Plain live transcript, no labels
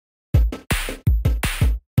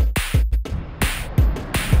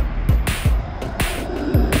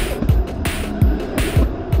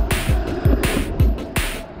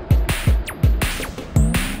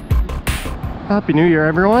Happy New Year,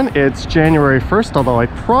 everyone. It's January 1st, although I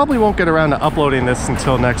probably won't get around to uploading this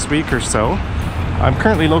until next week or so. I'm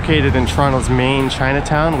currently located in Toronto's main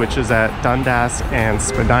Chinatown, which is at Dundas and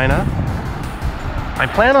Spadina. I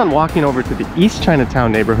plan on walking over to the East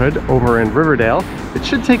Chinatown neighborhood over in Riverdale. It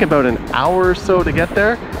should take about an hour or so to get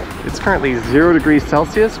there. It's currently 0 degrees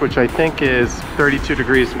Celsius, which I think is 32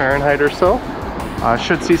 degrees Fahrenheit or so.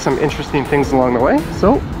 Should see some interesting things along the way,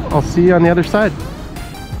 so I'll see you on the other side.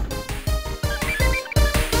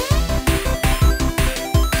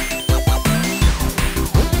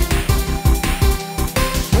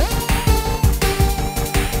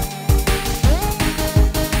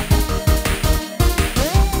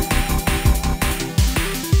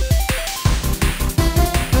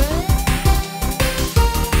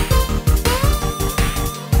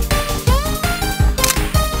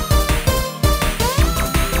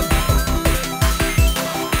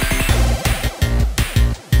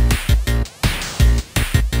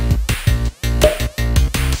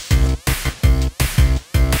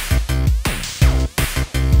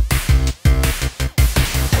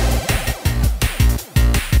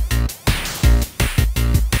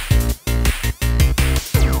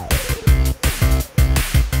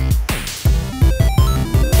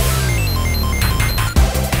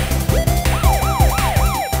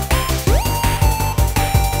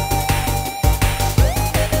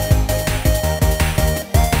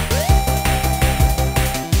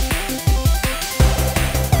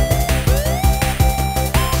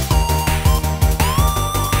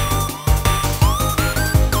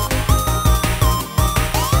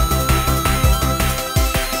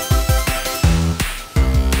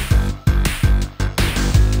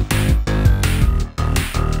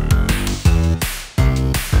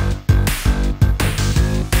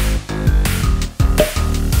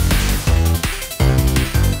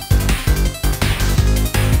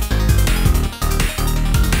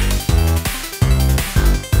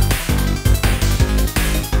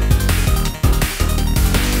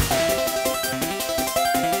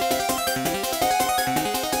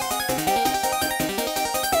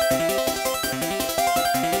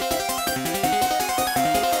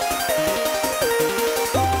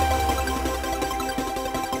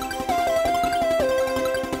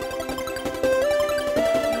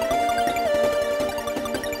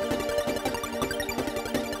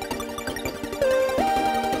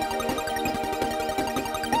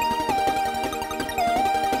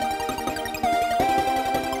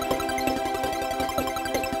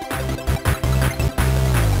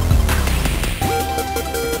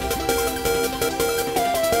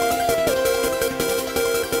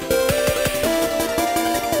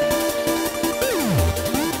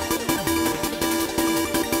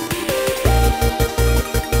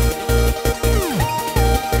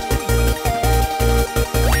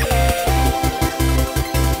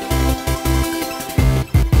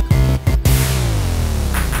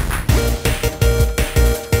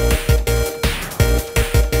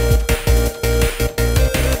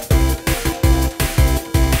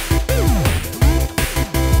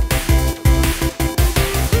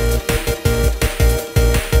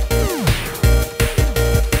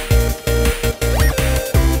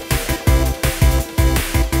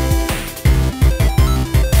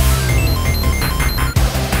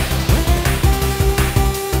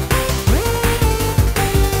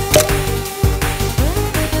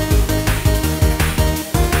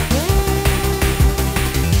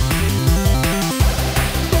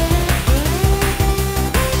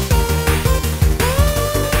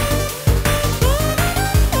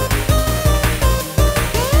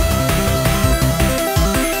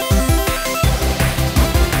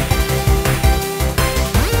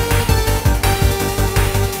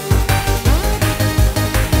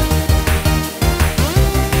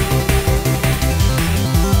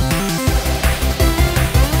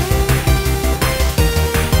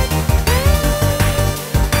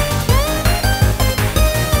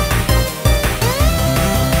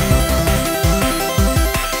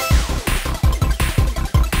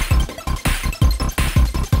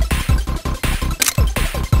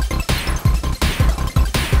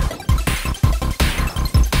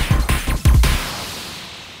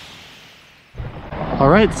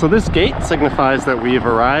 Alright, so this gate signifies that we've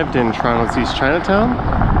arrived in Toronto's East Chinatown.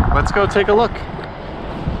 Let's go take a look.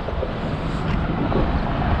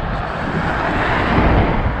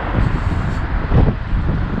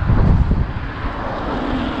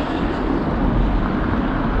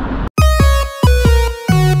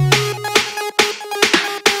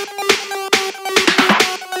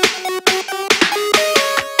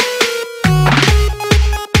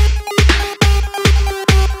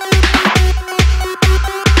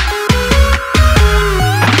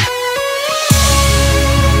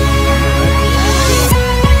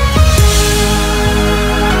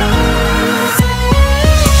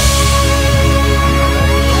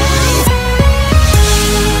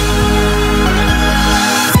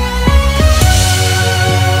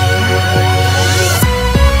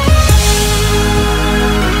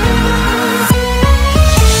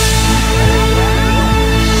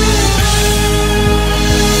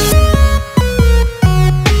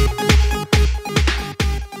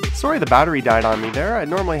 battery died on me there. I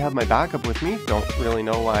normally have my backup with me, don't really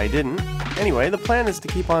know why I didn't. Anyway, the plan is to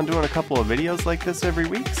keep on doing a couple of videos like this every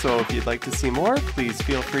week, so if you'd like to see more, please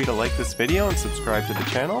feel free to like this video and subscribe to the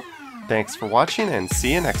channel. Thanks for watching, and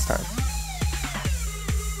see you next time.